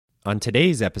on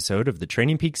today's episode of the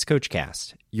Training Peaks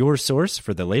Coachcast, your source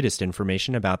for the latest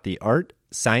information about the art,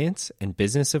 science, and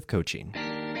business of coaching.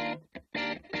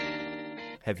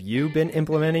 Have you been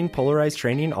implementing polarized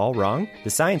training all wrong? The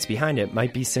science behind it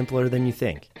might be simpler than you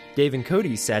think. Dave and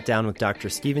Cody sat down with Dr.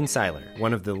 Stephen Seiler,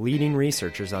 one of the leading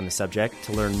researchers on the subject,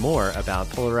 to learn more about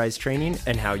polarized training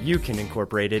and how you can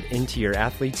incorporate it into your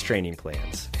athletes' training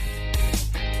plans.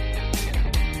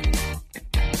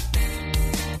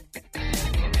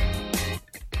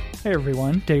 Hey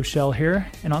everyone, Dave Schell here,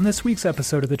 and on this week's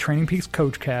episode of the Training Peaks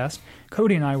Coachcast,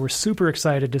 Cody and I were super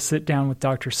excited to sit down with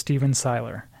Dr. Stephen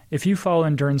Seiler. If you follow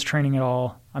endurance training at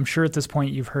all, I'm sure at this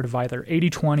point you've heard of either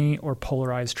 80-20 or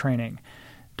polarized training.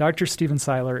 Dr. Stephen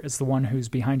Seiler is the one who's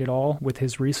behind it all with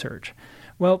his research.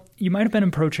 Well, you might have been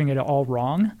approaching it all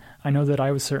wrong. I know that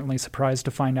I was certainly surprised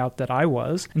to find out that I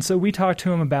was. And so we talked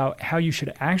to him about how you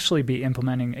should actually be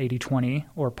implementing 80-20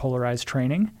 or polarized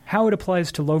training, how it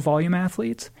applies to low-volume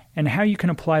athletes, and how you can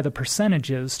apply the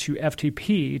percentages to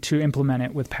FTP to implement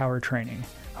it with power training.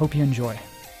 Hope you enjoy.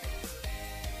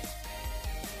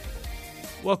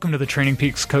 Welcome to the Training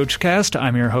Peaks Coachcast.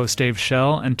 I'm your host, Dave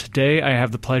Schell, and today I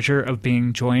have the pleasure of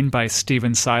being joined by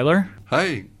Stephen Seiler.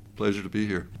 Hi, pleasure to be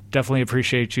here. Definitely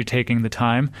appreciate you taking the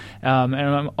time. And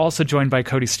I'm also joined by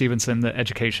Cody Stevenson, the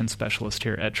education specialist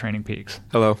here at Training Peaks.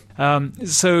 Hello.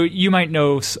 So you might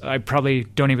know, I probably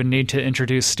don't even need to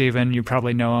introduce Stephen. You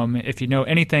probably know him. If you know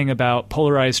anything about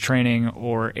polarized training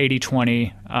or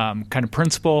 80-20 kind of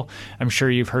principle, I'm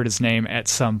sure you've heard his name at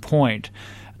some point.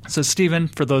 So Stephen,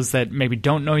 for those that maybe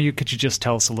don't know you, could you just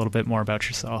tell us a little bit more about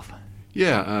yourself?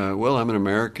 Yeah, well, I'm an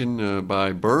American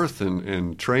by birth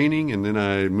and training, and then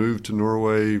I moved to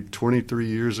Norway 23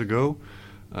 years ago.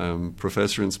 I'm a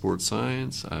professor in sports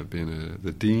science. I've been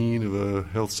the dean of a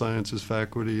health sciences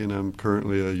faculty, and I'm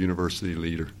currently a university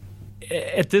leader.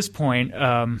 At this point,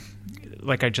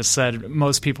 like I just said,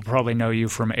 most people probably know you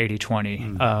from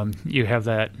 80-20. You have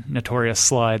that notorious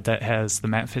slide that has the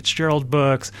Matt Fitzgerald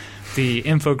books, the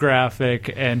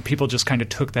infographic, and people just kind of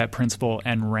took that principle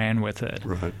and ran with it.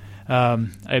 Right. I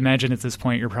imagine at this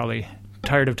point you're probably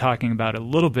tired of talking about it a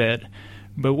little bit,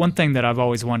 but one thing that I've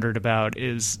always wondered about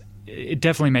is it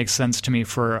definitely makes sense to me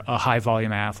for a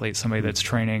high-volume athlete, somebody that's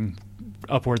training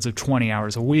upwards of 20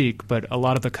 hours a week, but a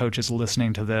lot of the coaches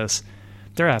listening to this,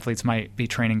 their athletes might be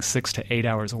training 6 to 8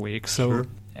 hours a week. So Sure.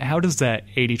 How does that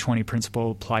 80-20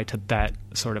 principle apply to that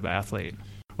sort of athlete?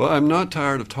 Well, I'm not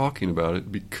tired of talking about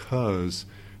it because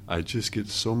I just get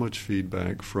so much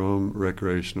feedback from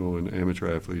recreational and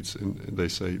amateur athletes, and they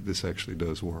say this actually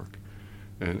does work.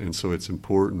 And so it's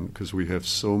important because we have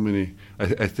so many.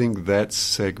 I think that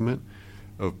segment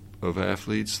of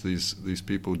athletes, these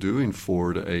people doing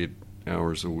 4 to 8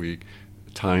 hours a week,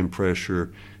 time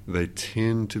pressure, they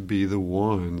tend to be the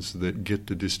ones that get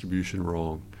the distribution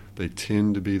wrong. They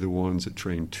tend to be the ones that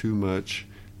train too much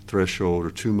threshold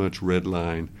or too much red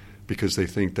line because they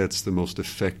think that's the most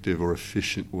effective or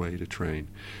efficient way to train.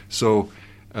 So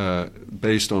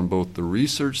based on both the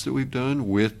research that we've done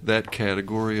with that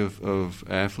category of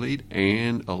athlete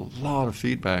and a lot of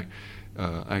feedback,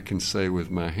 I can say with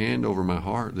my hand over my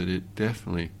heart that it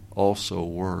definitely also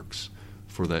works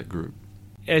for that group.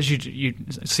 As you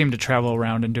seem to travel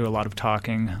around and do a lot of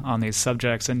talking on these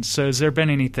subjects, and so has there been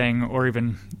anything, or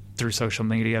even through social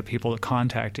media, people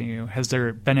contacting you, has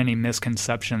there been any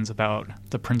misconceptions about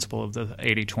the principle of the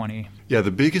 80-20? Yeah, the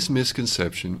biggest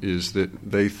misconception is that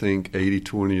they think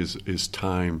 80-20 is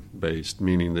time-based,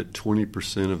 meaning that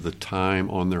 20% of the time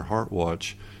on their heart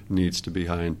watch needs to be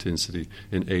high intensity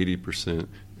and 80%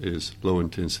 is low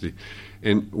intensity.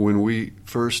 And when we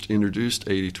first introduced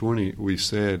 80-20, we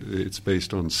said it's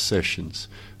based on sessions.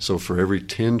 So for every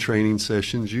 10 training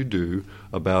sessions you do,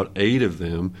 about 8 of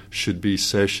them should be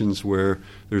sessions where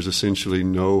there's essentially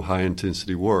no high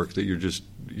intensity work, that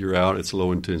you're out, it's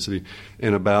low intensity.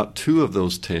 And about 2 of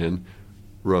those 10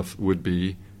 would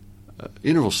be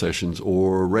interval sessions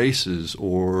or races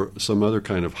or some other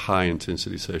kind of high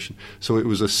intensity session. So it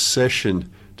was a session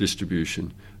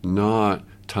distribution, not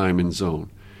time and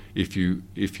zone. If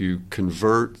you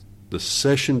convert the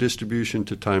session distribution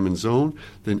to time and zone,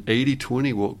 then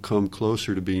 80-20 will come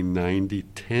closer to being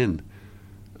 90-10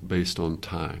 based on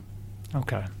time.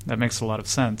 Okay, that makes a lot of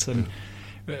sense. And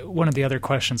one of the other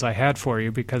questions I had for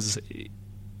you, because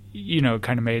it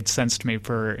kind of made sense to me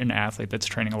for an athlete that's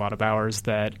training a lot of hours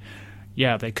that,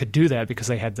 yeah, they could do that because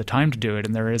they had the time to do it,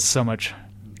 and there is so much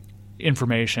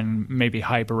information, maybe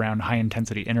hype around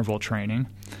high-intensity interval training.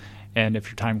 And if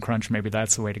you're time crunched, maybe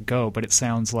that's the way to go. But it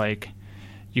sounds like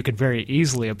you could very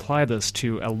easily apply this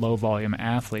to a low-volume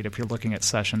athlete if you're looking at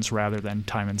sessions rather than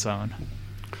time and zone.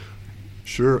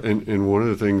 Sure, and one of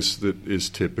the things that is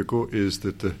typical is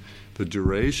that the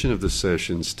duration of the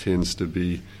sessions tends to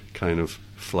be kind of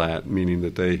flat, meaning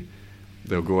that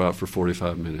they'll go out for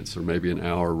 45 minutes or maybe an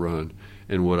hour run.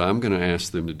 And what I'm going to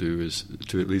ask them to do is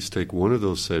to at least take one of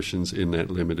those sessions in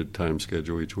that limited time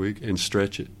schedule each week and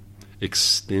stretch it,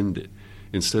 extend it.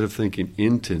 Instead of thinking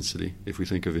intensity, if we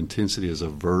think of intensity as a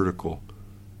vertical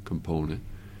component,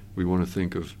 we want to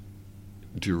think of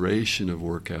duration of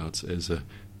workouts as a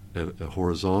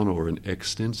horizontal or an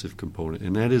extensive component.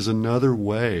 And that is another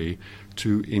way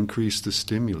to increase the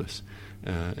stimulus.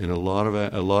 And a lot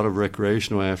of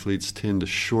recreational athletes tend to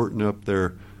shorten up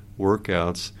their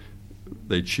workouts.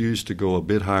 They choose to go a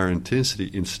bit higher intensity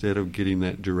instead of getting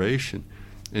that duration.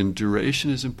 And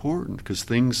duration is important because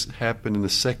things happen in the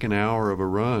second hour of a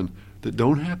run that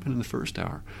don't happen in the first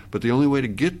hour. But the only way to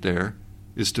get there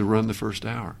is to run the first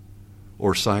hour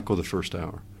or cycle the first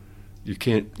hour. You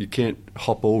can't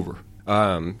hop over.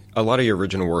 A lot of your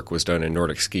original work was done in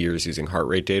Nordic skiers using heart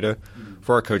rate data.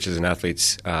 For our coaches and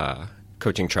athletes,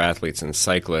 coaching triathletes and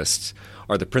cyclists,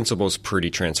 are the principles pretty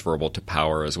transferable to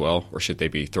power as well, or should they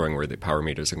be throwing away the power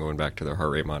meters and going back to their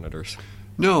heart rate monitors?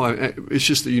 No, it's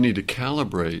just that you need to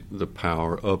calibrate the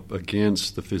power up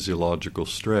against the physiological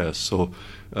stress. So,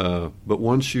 but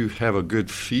once you have a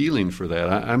good feeling for that,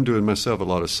 I'm doing myself a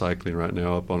lot of cycling right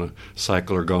now up on a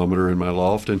cycle ergometer in my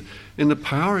loft, and the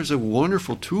power is a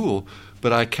wonderful tool,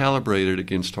 but I calibrate it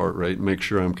against heart rate and make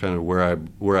sure I'm kind of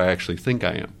where I actually think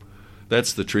I am.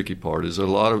 That's the tricky part.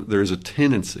 There's a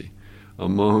tendency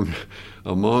among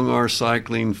our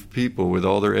cycling people with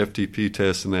all their FTP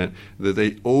tests and that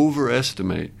they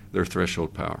overestimate their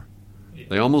threshold power.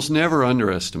 They almost never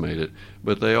underestimate it,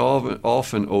 but they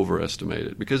often overestimate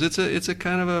it because it's a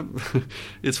kind of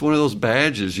it's one of those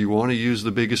badges. You want to use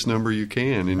the biggest number you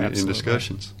can in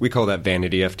discussions. We call that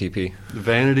vanity FTP.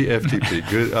 Vanity FTP.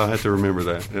 Good. I'll have to remember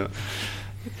that. Yeah.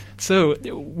 So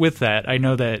with that,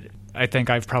 I think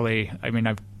I've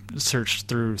searched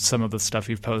through some of the stuff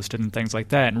you've posted and things like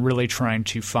that and really trying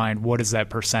to find what is that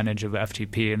percentage of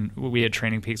FTP. And we at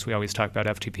Training Peaks, we always talk about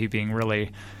FTP being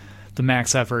really the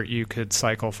max effort you could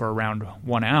cycle for around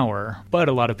 1 hour. But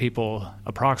a lot of people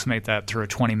approximate that through a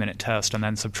 20-minute test and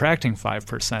then subtracting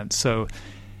 5%. So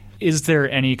is there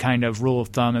any kind of rule of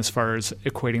thumb as far as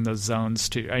equating those zones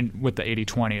to, with the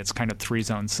 80-20, it's kind of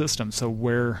 3-zone system. So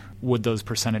where would those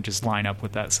percentages line up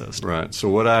with that system? Right. So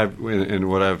what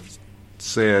I've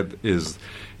said is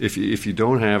if you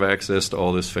don't have access to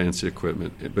all this fancy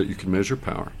equipment, but you can measure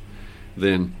power,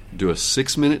 then do a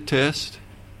 6-minute test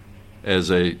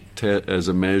as a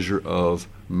measure of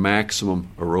maximum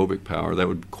aerobic power. That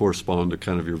would correspond to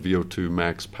kind of your VO2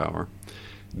 max power.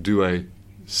 Do a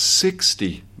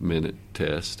 60-minute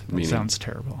test. That sounds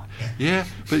terrible. Yeah,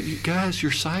 but you guys,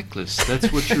 you're cyclists.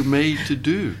 That's what you're made to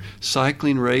do.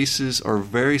 Cycling races are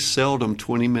very seldom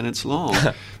 20 minutes long,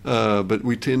 but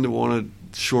we tend to want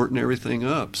to shorten everything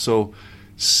up. So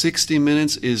 60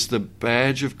 minutes is the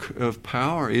badge of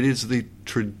power. It is the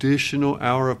traditional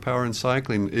hour of power in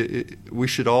cycling. We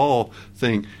should all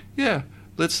think, yeah,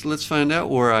 let's find out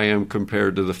where I am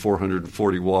compared to the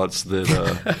 440 watts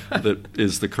that that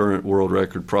is the current world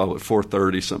record, probably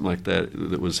 430, something like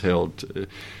that was held.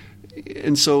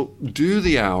 And so do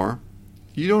the hour.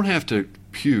 You don't have to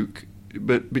puke,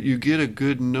 but you get a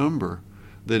good number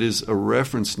that is a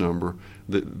reference number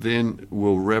that then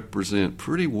will represent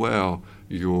pretty well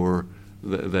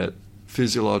that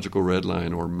physiological red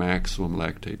line or maximum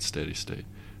lactate steady state.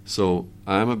 So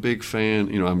I'm a big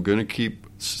fan. I'm going to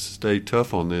stay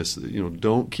tough on this.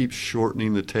 Don't keep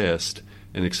shortening the test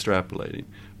and extrapolating,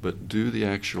 but do the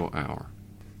actual hour.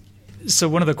 So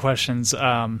one of the questions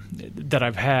that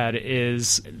I've had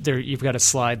is you've got a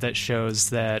slide that shows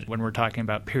that when we're talking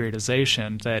about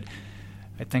periodization, that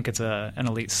I think it's an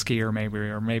elite skier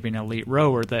or maybe an elite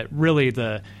rower, that really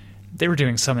they were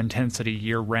doing some intensity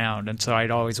year-round. And so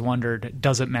I'd always wondered,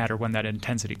 does it matter when that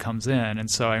intensity comes in? And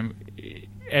so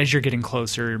as you're getting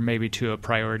closer maybe to a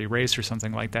priority race or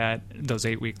something like that, those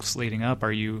 8 weeks leading up,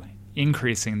 are you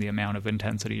increasing the amount of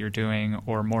intensity you're doing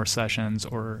or more sessions,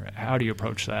 or how do you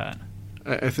approach that?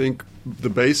 I think the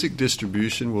basic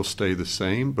distribution will stay the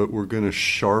same, but we're going to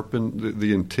sharpen.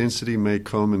 The intensity may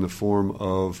come in the form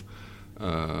of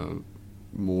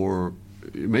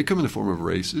it may come in the form of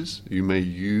races. You may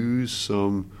use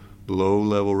some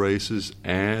low-level races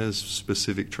as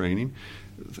specific training.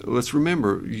 Let's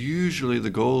remember, usually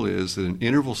the goal is that an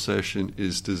interval session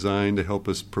is designed to help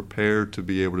us prepare to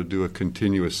be able to do a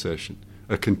continuous session,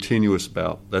 a continuous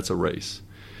bout. That's a race.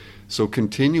 So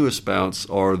continuous bouts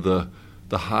are the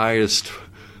highest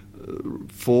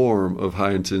form of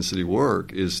high-intensity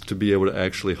work, is to be able to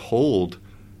actually hold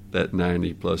that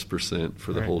 90+%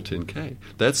 for the Right. whole 10K.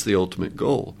 That's the ultimate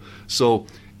goal. So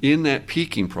in that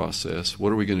peaking process,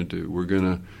 what are we going to do? We're going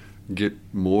to get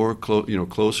more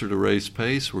closer to race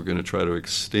pace. We're going to try to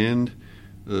extend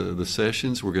the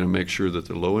sessions. We're going to make sure that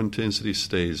the low intensity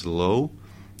stays low,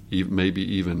 maybe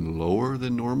even lower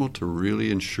than normal, to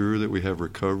really ensure that we have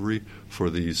recovery for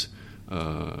these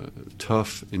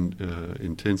tough,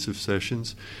 intensive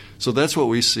sessions. So that's what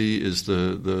we see is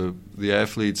the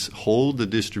athletes hold the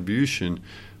distribution,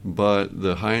 but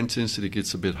the high intensity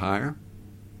gets a bit higher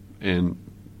and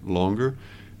longer.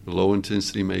 The low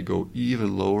intensity may go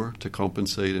even lower to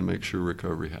compensate and make sure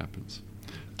recovery happens.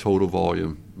 Total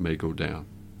volume may go down.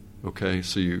 Okay,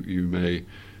 so you may,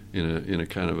 in a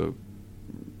kind of a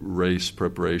race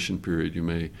preparation period, you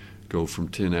may go from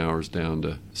 10 hours down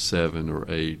to 7 or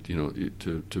 8,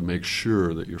 to make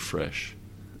sure that you're fresh.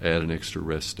 Add an extra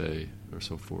rest day or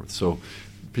so forth. So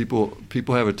people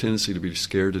have a tendency to be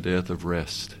scared to death of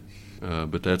rest,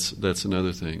 but that's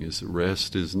another thing. Is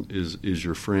rest is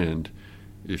your friend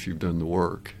if you've done the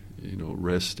work.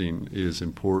 Resting is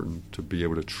important to be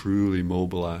able to truly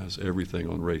mobilize everything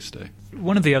on race day.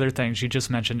 One of the other things, you just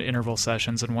mentioned interval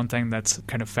sessions, and one thing that's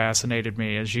kind of fascinated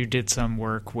me is you did some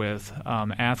work with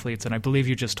athletes, and I believe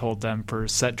you just told them for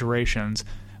set durations,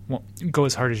 go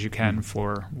as hard as you can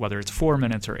for whether it's 4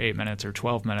 minutes or 8 minutes or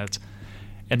 12 minutes.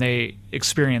 And they,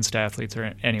 experienced athletes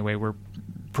or anyway, were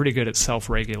pretty good at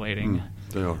self-regulating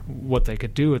what they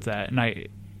could do with that. And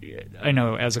I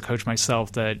know as a coach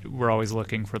myself that we're always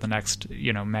looking for the next,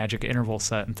 magic interval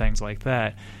set and things like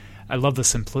that. I love the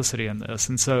simplicity in this.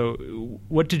 And so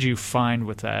what did you find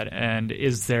with that? And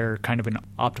is there kind of an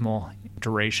optimal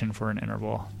duration for an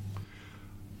interval?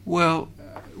 Well,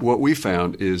 what we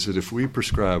found is that if we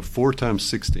prescribe 4 times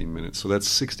 16 minutes, so that's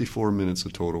 64 minutes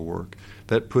of total work,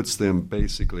 that puts them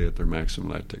basically at their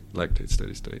maximum lactate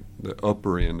steady state, the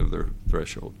upper end of their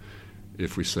threshold.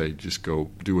 If we say just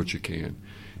go do what you can.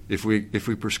 If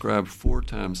we prescribe 4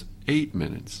 times 8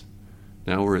 minutes,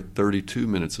 now we're at 32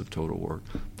 minutes of total work.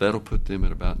 That'll put them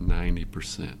at about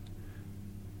 90%.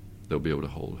 They'll be able to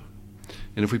hold it.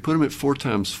 And if we put them at 4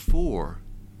 times 4,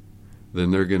 then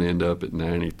they're going to end up at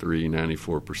 93,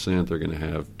 94%. They're going to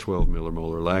have 12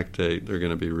 millimolar lactate. They're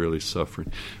going to be really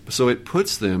suffering. So it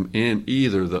puts them in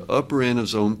either the upper end of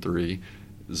zone 3,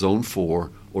 zone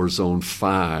 4, or zone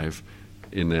 5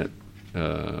 in that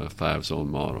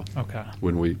 5-zone model. Okay.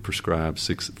 When we prescribe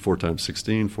 4 times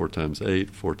 16, 4 times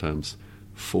 8, 4 times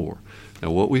 4.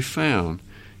 Now what we found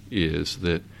is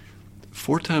that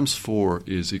 4 times 4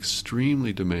 is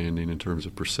extremely demanding in terms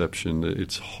of perception.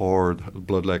 It's hard.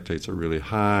 Blood lactates are really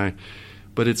high,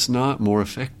 but it's not more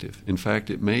effective. In fact,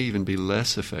 it may even be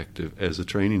less effective as a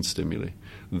training stimuli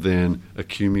than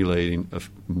accumulating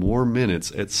more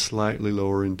minutes at slightly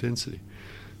lower intensity.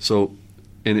 So,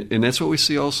 and that's what we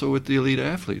see also with the elite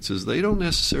athletes, is they don't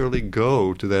necessarily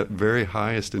go to that very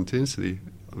highest intensity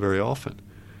very often.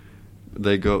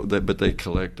 They go, but they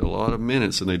collect a lot of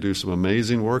minutes, and they do some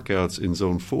amazing workouts in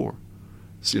zone 4.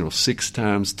 So, 6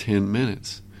 times 10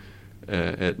 minutes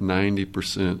at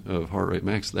 90% of heart rate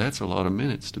max. That's a lot of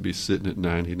minutes to be sitting at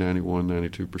 90, 91,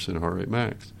 92% of heart rate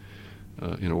max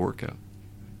in a workout.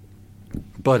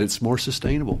 But it's more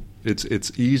sustainable.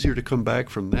 It's easier to come back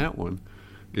from that one,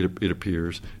 it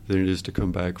appears, than it is to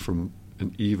come back from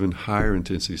an even higher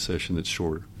intensity session that's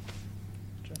shorter.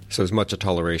 So as much a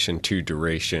toleration to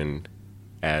duration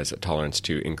as a tolerance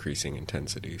to increasing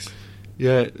intensities.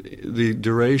 Yeah, the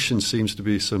duration seems to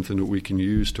be something that we can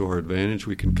use to our advantage.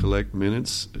 We can collect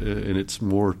minutes, and it's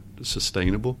more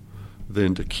sustainable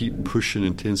than to keep pushing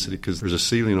intensity, because there's a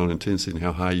ceiling on intensity and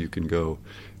how high you can go.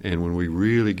 And when we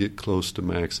really get close to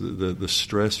max, the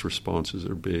stress responses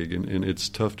are big, and it's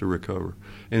tough to recover.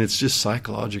 And it's just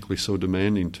psychologically so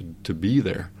demanding to be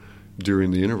there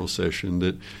during the interval session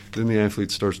that then the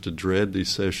athlete starts to dread these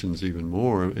sessions even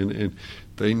more. And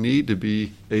they need to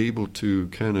be able to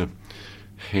kind of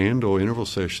handle interval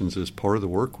sessions as part of the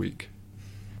work week.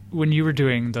 When you were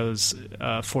doing those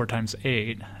 4 times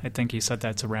 8, I think you said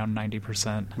that's around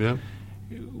 90%. Yeah.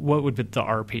 What would the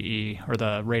RPE or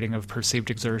the rating of perceived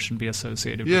exertion be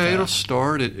associated with Yeah, that? it'll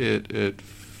start at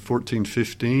 14,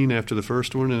 15 after the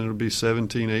first one, and it'll be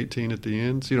 17, 18 at the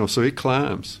end. So it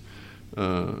climbs.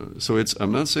 So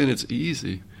I'm not saying it's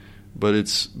easy, but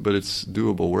it's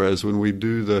doable. Whereas when we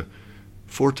do the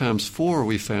 4 times 4,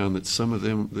 we found that some of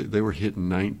them, they were hitting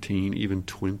 19, even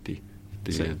 20 at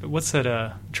the end. What's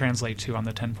that translate to on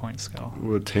the 10-point scale?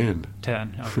 Well, 10.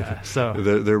 10. Okay. So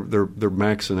they're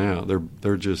maxing out.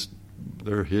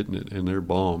 They're hitting it, and they're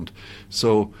bombed.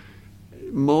 So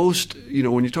most,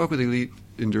 when you talk with elite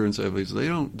endurance athletes, they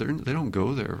don't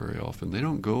go there very often. They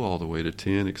don't go all the way to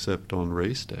 10 except on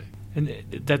race day. And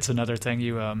that's another thing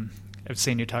I've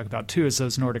seen you talk about too, is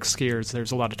those Nordic skiers.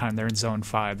 There's a lot of time they're in zone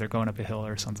 5. They're going up a hill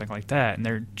or something like that, and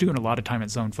they're doing a lot of time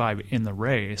at zone 5 in the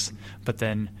race, but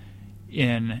then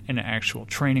in an actual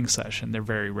training session, they're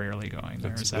very rarely going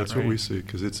there. Is that that's right? What we see,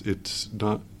 because it's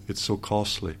so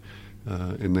costly,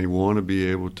 and they want to be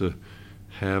able to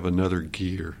have another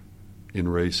gear in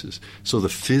races. So the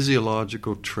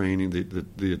physiological training,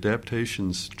 the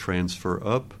adaptations transfer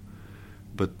up,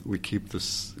 but we keep the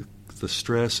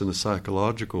stress and the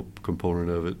psychological component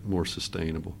of it more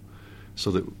sustainable.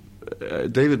 So that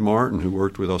David Martin, who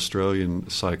worked with Australian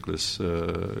cyclists,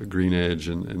 Green Edge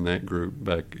and that group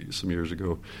back some years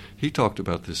ago, he talked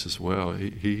about this as well.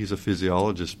 He's a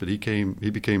physiologist, but he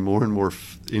became more and more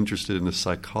interested in the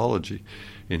psychology,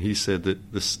 and he said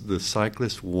that the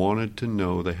cyclists wanted to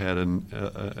know they had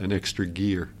an extra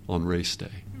gear on race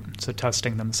day. So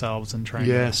testing themselves and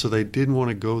training. Yeah, so they didn't want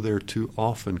to go there too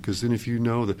often, because then if you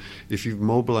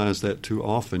mobilize that too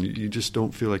often, you just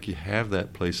don't feel like you have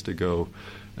that place to go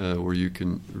where you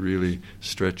can really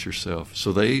stretch yourself.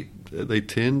 So they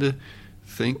tend to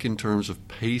think in terms of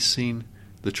pacing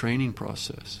the training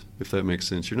process, if that makes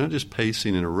sense. You're not just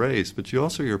pacing in a race, but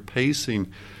you're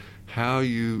pacing how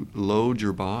you load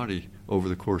your body over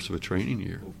the course of a training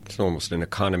year. It's almost an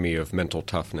economy of mental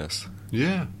toughness.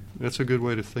 Yeah, that's a good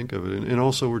way to think of it. And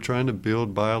also we're trying to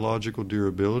build biological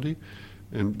durability,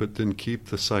 but then keep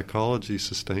the psychology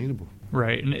sustainable.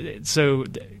 Right. And so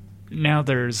now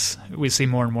we see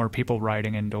more and more people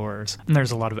riding indoors. And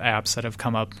there's a lot of apps that have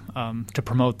come up to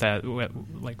promote that,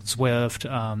 like Zwift,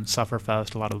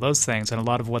 Sufferfest, a lot of those things. And a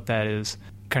lot of what that is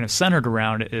kind of centered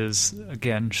around is,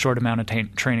 again, short amount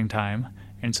of training time,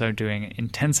 and so doing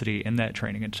intensity in that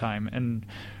training time. And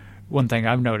one thing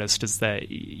I've noticed is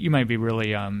that you might be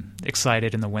really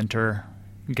excited in the winter,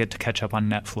 get to catch up on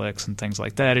Netflix and things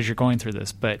like that as you're going through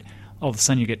this, but all of a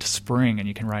sudden you get to spring and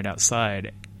you can ride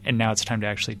outside, and now it's time to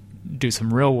actually do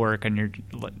some real work, and you're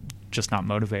just not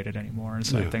motivated anymore. And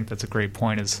so I think that's a great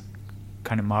point, is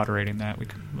kind of moderating that.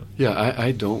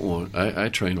 I don't want. I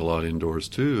train a lot indoors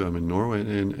too. I'm in Norway,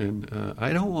 and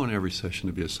I don't want every session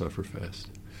to be a Sufferfest.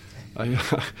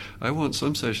 I want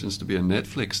some sessions to be a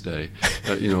Netflix day,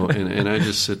 and I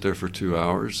just sit there for 2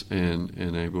 hours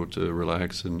and able to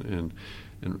relax and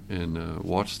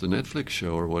watch the Netflix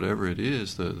show or whatever it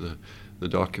is, the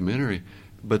documentary.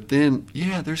 But then,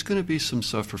 there's going to be some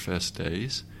Sufferfest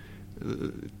days.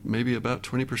 Maybe about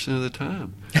 20% of the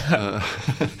time.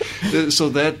 So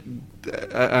that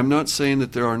I'm not saying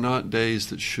that there are not days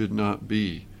that should not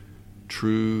be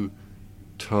true,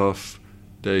 tough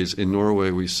days. In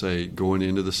Norway, we say going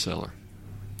into the cellar.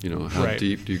 How right.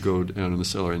 deep do you go down in the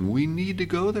cellar? And we need to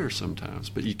go there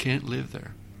sometimes, but you can't live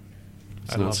there.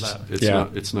 I love that.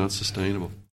 It's not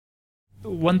sustainable.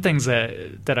 One thing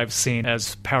that I've seen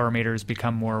as power meters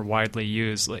become more widely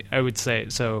used, I would say,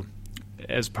 so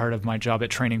as part of my job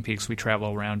at Training Peaks, we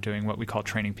travel around doing what we call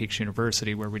Training Peaks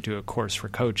University, where we do a course for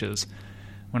coaches.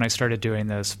 When I started doing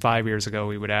this 5 years ago,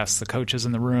 we would ask the coaches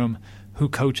in the room who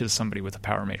coaches somebody with a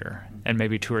power meter, and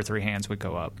maybe 2 or 3 hands would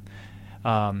go up.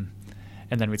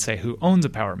 And then we'd say who owns a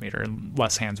power meter, and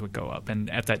less hands would go up. And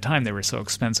at that time, they were so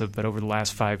expensive, but over the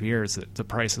last 5 years, the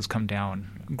price has come down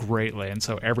greatly, and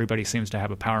so everybody seems to have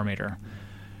a power meter.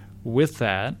 With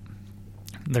that,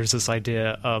 there's this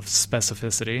idea of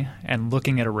specificity and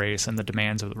looking at a race and the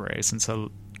demands of the race. And so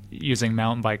using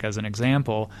mountain bike as an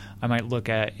example, I might look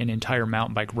at an entire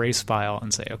mountain bike race file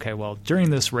and say, okay, well, during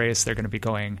this race, they're going to be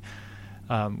going,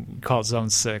 we call it zone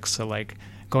 6, so like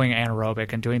going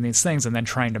anaerobic and doing these things and then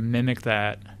trying to mimic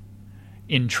that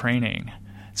in training.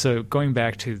 So going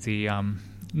back to the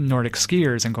Nordic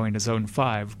skiers and going to zone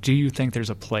 5, do you think there's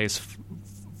a place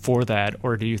for that,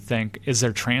 or do you think, is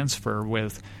there transfer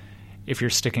with, if you're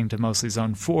sticking to mostly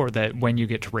zone 4, that when you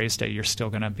get to race day, you're still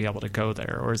going to be able to go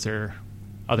there, or is there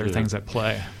other things at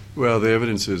play? Well, the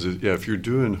evidence is if you're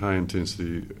doing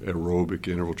high-intensity aerobic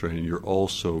interval training, you're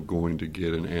also going to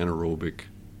get an anaerobic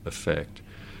effect.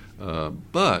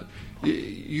 But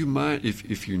you might,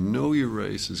 if you know your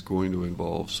race is going to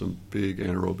involve some big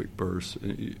anaerobic bursts,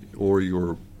 or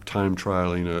you're time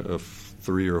trialing a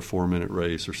 3 or 4 minute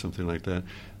race or something like that,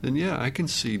 then I can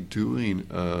see doing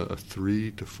a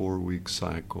 3 to 4 week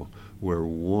cycle where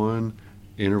one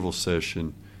interval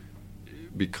session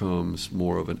becomes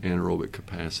more of an anaerobic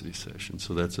capacity session.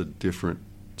 So that's a different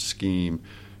scheme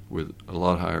with a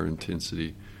lot higher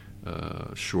intensity,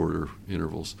 shorter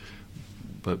intervals.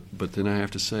 But then I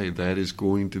have to say that is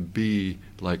going to be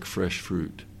like fresh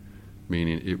fruit,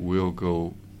 meaning it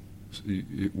will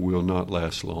not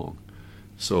last long.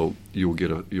 So you'll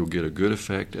get a good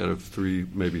effect out of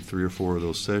maybe three or four of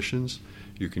those sessions.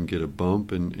 You can get a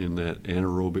bump in that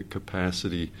anaerobic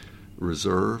capacity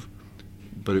reserve,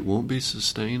 but it won't be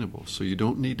sustainable. So you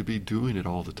don't need to be doing it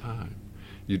all the time.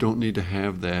 You don't need to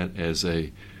have that as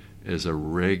a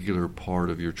regular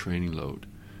part of your training load.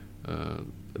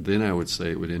 Then I would say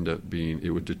it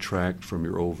would detract from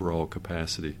your overall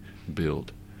capacity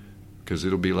build, because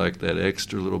it'll be like that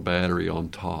extra little battery on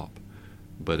top,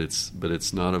 but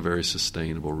it's not a very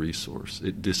sustainable resource.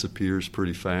 It disappears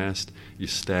pretty fast. You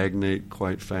stagnate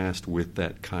quite fast with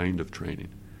that kind of training.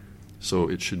 So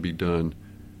it should be done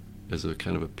as a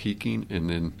kind of a peaking, and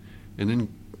then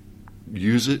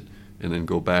use it, and then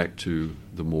go back to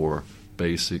the more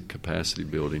basic capacity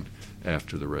building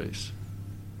after the race.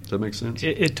 Does that make sense?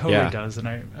 It totally does. And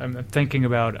I'm thinking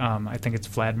about, I think it's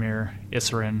Vladimir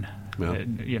Issurin,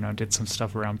 did some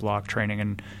stuff around block training,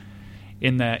 and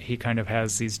in that he kind of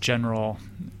has these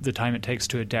the time it takes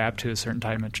to adapt to a certain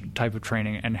type of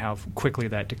training and how quickly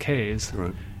that decays.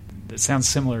 Right. It sounds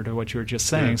similar to what you were just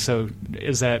saying. Yeah. So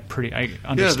is that pretty? I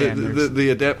understand. Yeah, the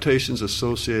adaptations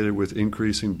associated with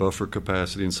increasing buffer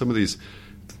capacity and some of these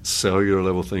cellular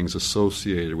level things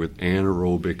associated with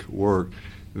anaerobic work,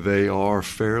 they are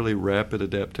fairly rapid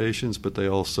adaptations, but they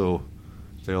also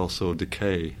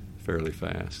decay fairly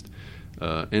fast.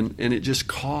 And it just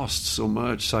costs so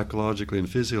much psychologically and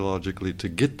physiologically to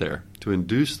get there, to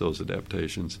induce those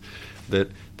adaptations,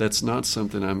 that's not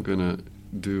something I'm going to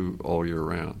do all year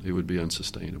round. It would be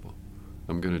unsustainable.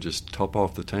 I'm going to just top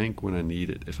off the tank when I need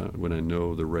it, when I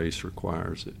know the race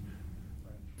requires it.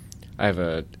 I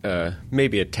have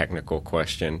maybe a technical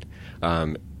question.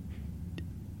 Have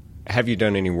you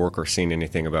done any work or seen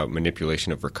anything about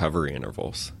manipulation of recovery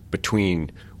intervals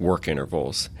between work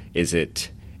intervals? Is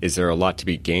there a lot to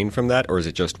be gained from that, or is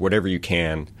it just whatever you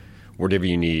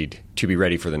need to be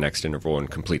ready for the next interval and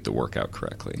complete the workout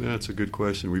correctly? Yeah, that's a good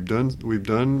question. We've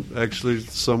done actually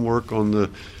some work on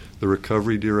the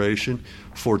recovery duration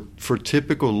for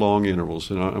typical long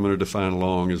intervals, and I'm going to define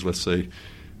long as, let's say,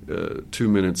 2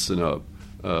 minutes and up.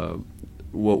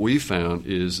 What we found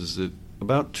is that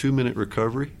about 2 minute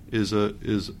recovery is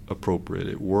appropriate.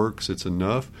 It works. It's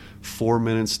enough. 4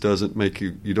 minutes doesn't make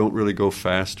you don't really go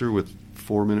faster with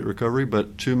 4 minute recovery,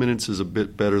 but 2 minutes is a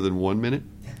bit better than 1 minute.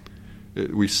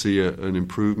 We see an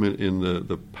improvement in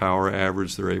the power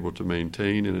average they're able to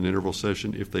maintain in an interval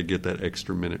session if they get that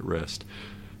extra minute rest.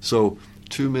 So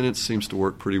 2 minutes seems to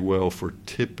work pretty well for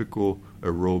typical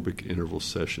aerobic interval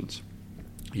sessions.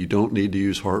 You don't need to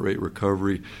use heart rate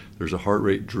recovery. There's a heart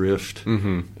rate drift.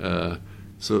 Mm-hmm.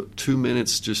 So 2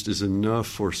 minutes just is enough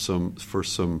for some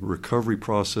recovery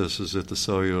processes at the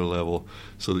cellular level,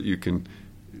 so that you can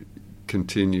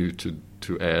continue to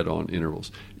add on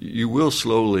intervals. You will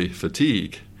slowly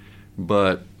fatigue,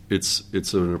 but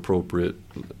it's an appropriate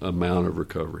amount of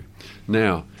recovery.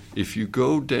 Now, if you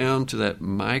go down to that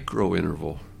micro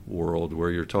interval world where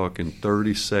you're talking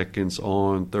 30 seconds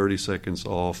on, 30 seconds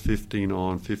off, 15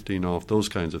 on, 15 off, those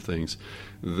kinds of things,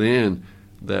 then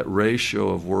that ratio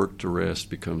of work to rest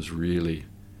becomes really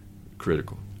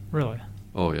critical. Really?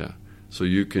 Oh, yeah. So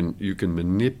you can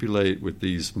manipulate with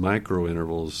these micro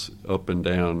intervals up and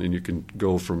down, and you can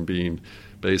go from being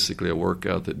basically a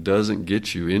workout that doesn't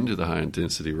get you into the high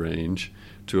intensity range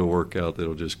to a workout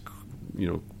that'll just,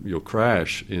 you'll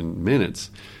crash in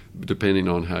minutes, depending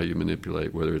on how you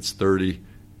manipulate, whether it's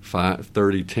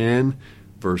 30-10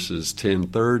 versus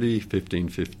 10-30,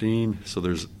 15-15. So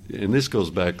and this goes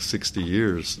back 60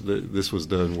 years. This was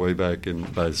done way back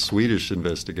by Swedish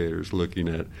investigators looking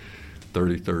at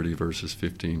 30-30 versus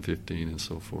 15-15 and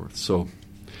so forth. So,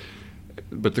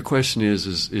 but the question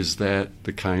is that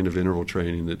the kind of interval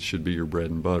training that should be your bread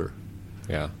and butter?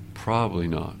 Yeah. Probably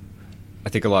not. I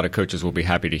think a lot of coaches will be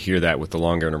happy to hear that with the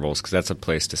longer intervals, because that's a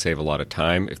place to save a lot of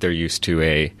time. If they're used to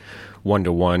a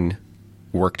 1-to-1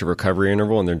 work to recovery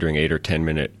interval and they're doing 8 or 10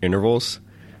 minute intervals,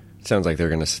 it sounds like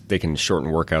they can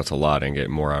shorten workouts a lot and get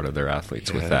more out of their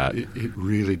athletes with that. It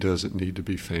really doesn't need to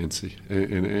be fancy,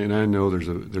 and I know there's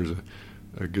a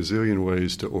gazillion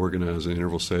ways to organize an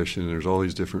interval session, and there's all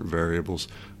these different variables,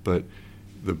 but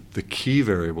the key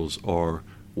variables are: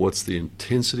 what's the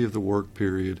intensity of the work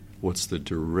period, what's the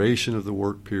duration of the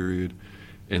work period,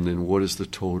 and then what is the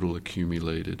total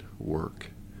accumulated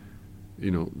work.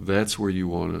 That's where you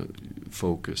want to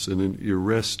focus. And then your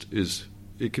rest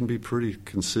it can be pretty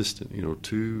consistent.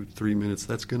 2-3 minutes,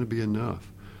 that's going to be enough.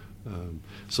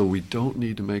 So we don't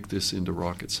need to make this into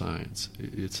rocket science.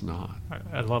 It's not.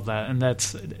 I love that, and I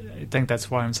think that's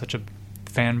why I'm such a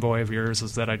fanboy of yours,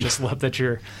 is that I just love that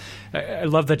I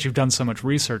love that you've done so much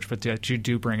research, but that you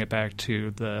do bring it back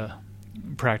to the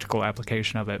practical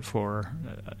application of it for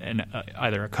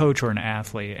either a coach or an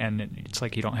athlete. And it's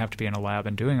like you don't have to be in a lab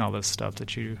and doing all this stuff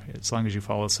as long as you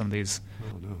follow some of these.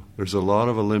 Oh, no. There's a lot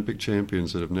of Olympic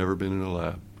champions that have never been in a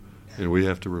lab, and we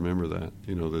have to remember that.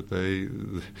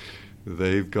 That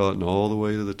they've gotten all the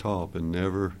way to the top and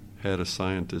never had a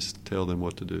scientist tell them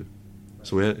what to do.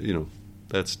 So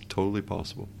that's totally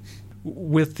possible.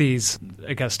 With these,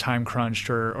 I guess,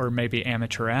 time-crunched or maybe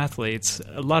amateur athletes,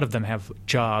 a lot of them have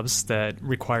jobs that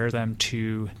require them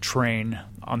to train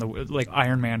like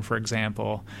Ironman, for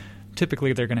example.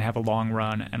 Typically, they're going to have a long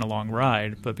run and a long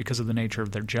ride, but because of the nature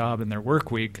of their job and their work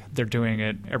week, they're doing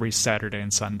it every Saturday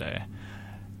and Sunday.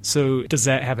 So does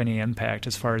that have any impact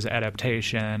as far as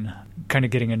adaptation, kind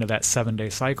of getting into that 7-day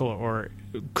cycle, or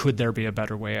could there be a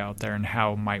better way out there, and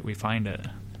how might we find it?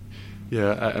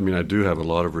 Yeah, I do have a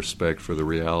lot of respect for the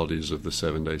realities of the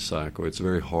 7-day cycle. It's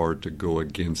very hard to go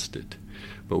against it.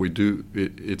 But we do.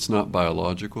 It's not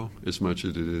biological as much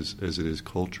as it is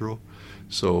cultural.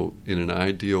 So in an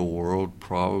ideal world,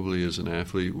 probably as an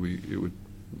athlete,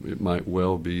 it might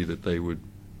well be that they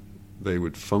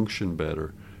would function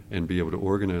better and be able to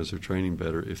organize their training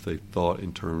better if they thought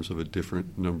in terms of a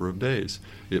different number of days.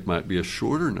 It might be a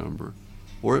shorter number,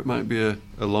 or it might be a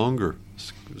longer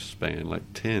span, like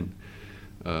 10.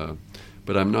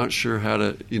 But I'm not sure how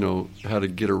to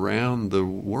get around the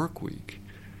work week.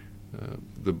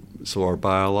 So our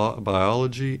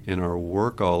biology and our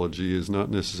workology is not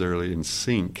necessarily in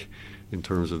sync in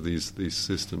terms of these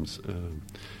systems.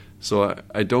 So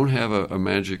I don't have a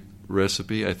magic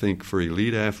recipe. I think for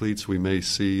elite athletes, we may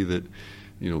see that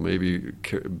maybe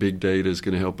big data is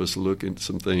going to help us look at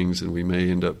some things, and we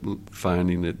may end up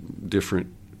finding that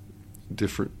different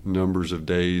numbers of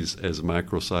days as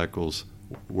microcycles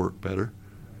work better.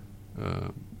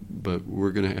 But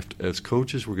we're going to have to, as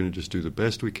coaches, we're going to just do the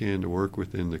best we can to work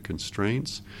within the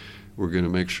constraints. We're going to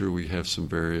make sure we have some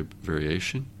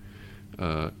variation.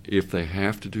 If they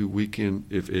have to do weekend,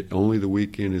 if only the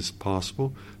weekend is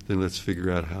possible, then let's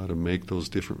figure out how to make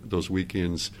those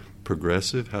weekends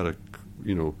progressive. How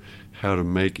to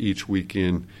make each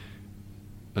weekend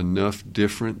enough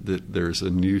different that there's a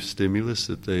new stimulus,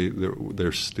 that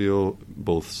they're still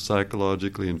both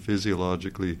psychologically and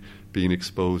physiologically being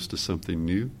exposed to something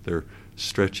new. They're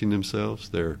stretching themselves.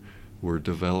 We're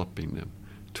developing them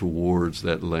towards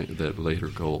that later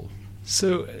goal.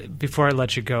 So before I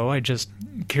let you go, I'm just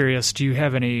curious, do you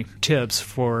have any tips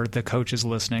for the coaches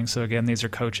listening? So again, these are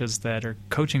coaches that are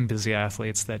coaching busy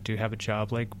athletes that do have a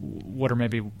job. Like, what are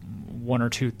maybe one or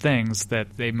two things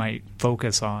that they might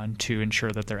focus on to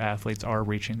ensure that their athletes are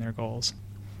reaching their goals?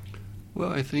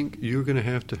 Well, I think you're going to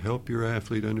have to help your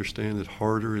athlete understand that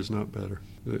harder is not better.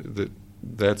 That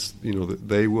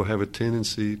they will have a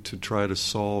tendency to try to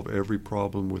solve every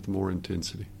problem with more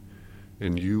intensity,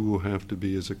 and you will have to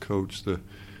be, as a coach, the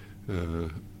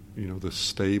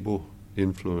stable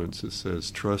influence that says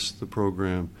trust the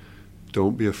program,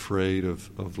 don't be afraid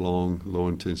of long, low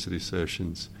intensity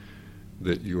sessions.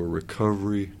 That your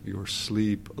recovery, your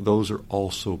sleep, those are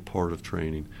also part of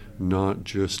training, not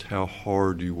just how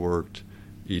hard you worked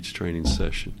each training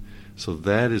session. So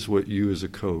that is what you as a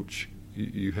coach,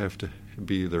 you have to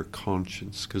be their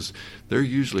conscience, because they're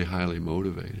usually highly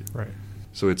motivated. Right.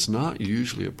 So it's not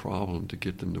usually a problem to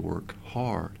get them to work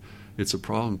hard. It's a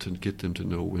problem to get them to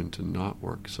know when to not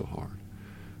work so hard.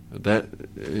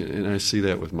 And I see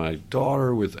that with my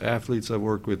daughter, with athletes I've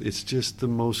worked with. It's just the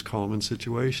most common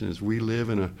situation is we live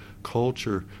in a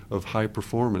culture of high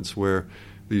performance where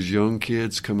these young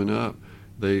kids coming up,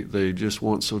 they just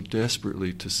want so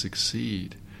desperately to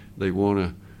succeed. They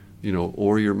want to,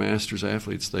 or your master's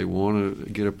athletes, they want to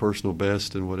get a personal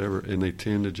best and whatever, and they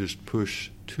tend to just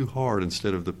push too hard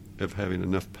instead of having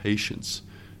enough patience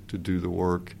to do the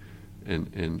work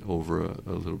and over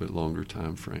a little bit longer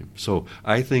time frame. So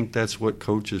I think that's what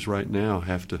coaches right now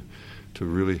have to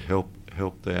really help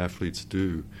the athletes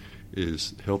do,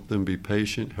 is help them be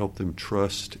patient, help them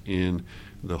trust in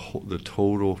the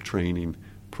total training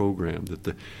program.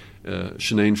 That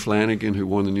Shanane Flanagan, who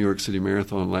won the New York City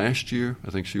Marathon last year, I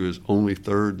think she was only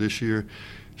third this year,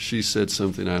 she said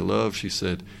something I love. She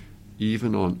said,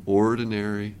 even on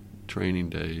ordinary training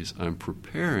days, I'm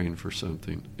preparing for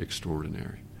something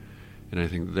extraordinary. And I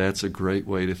think that's a great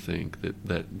way to think,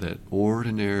 that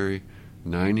ordinary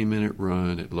 90-minute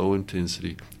run at low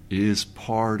intensity is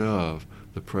part of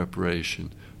the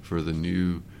preparation for the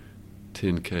new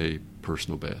 10K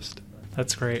personal best.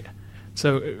 That's great.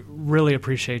 So really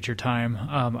appreciate your time.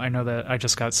 I know that I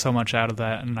just got so much out of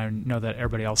that, and I know that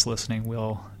everybody else listening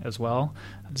will as well.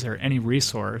 Is there any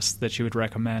resource that you would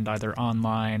recommend, either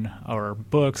online or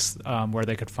books, where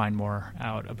they could find more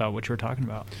out about what you were talking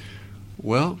about?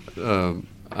 Well,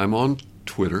 I'm on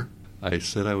Twitter. I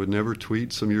said I would never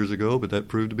tweet some years ago, but that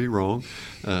proved to be wrong.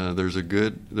 There's a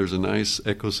nice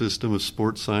ecosystem of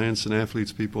sports science and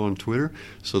athletes people on Twitter,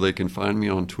 so they can find me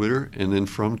on Twitter. And then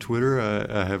from Twitter,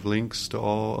 I have links to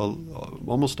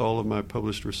almost all of my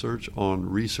published research on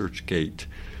ResearchGate,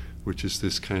 which is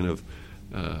this kind of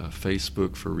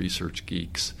Facebook for research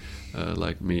geeks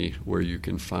like me, where you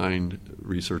can find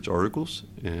research articles,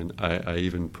 and I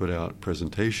even put out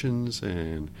presentations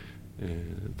and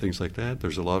things like that.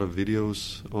 There's a lot of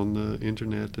videos on the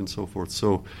internet and so forth.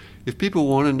 So if people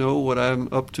want to know what I'm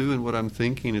up to and what I'm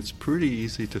thinking, it's pretty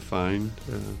easy to find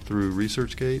through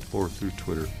ResearchGate or through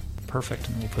Twitter. Perfect,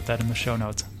 and we'll put that in the show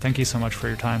notes. Thank you so much for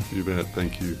your time. You bet.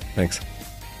 Thank you. Thanks.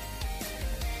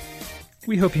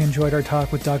 We hope you enjoyed our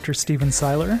talk with Dr. Stephen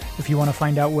Seiler. If you want to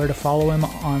find out where to follow him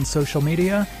on social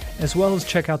media, as well as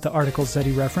check out the articles that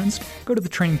he referenced, go to the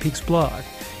Training Peaks blog.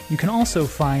 You can also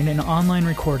find an online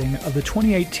recording of the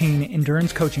 2018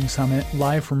 Endurance Coaching Summit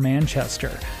live from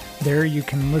Manchester. There you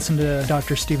can listen to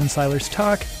Dr. Stephen Seiler's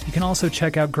talk. You can also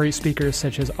check out great speakers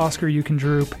such as Oscar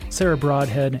Euchendroop, Sarah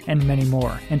Broadhead, and many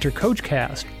more. Enter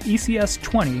CoachCast,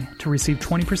 ECS20 to receive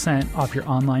 20% off your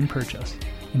online purchase.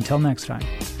 Until next time.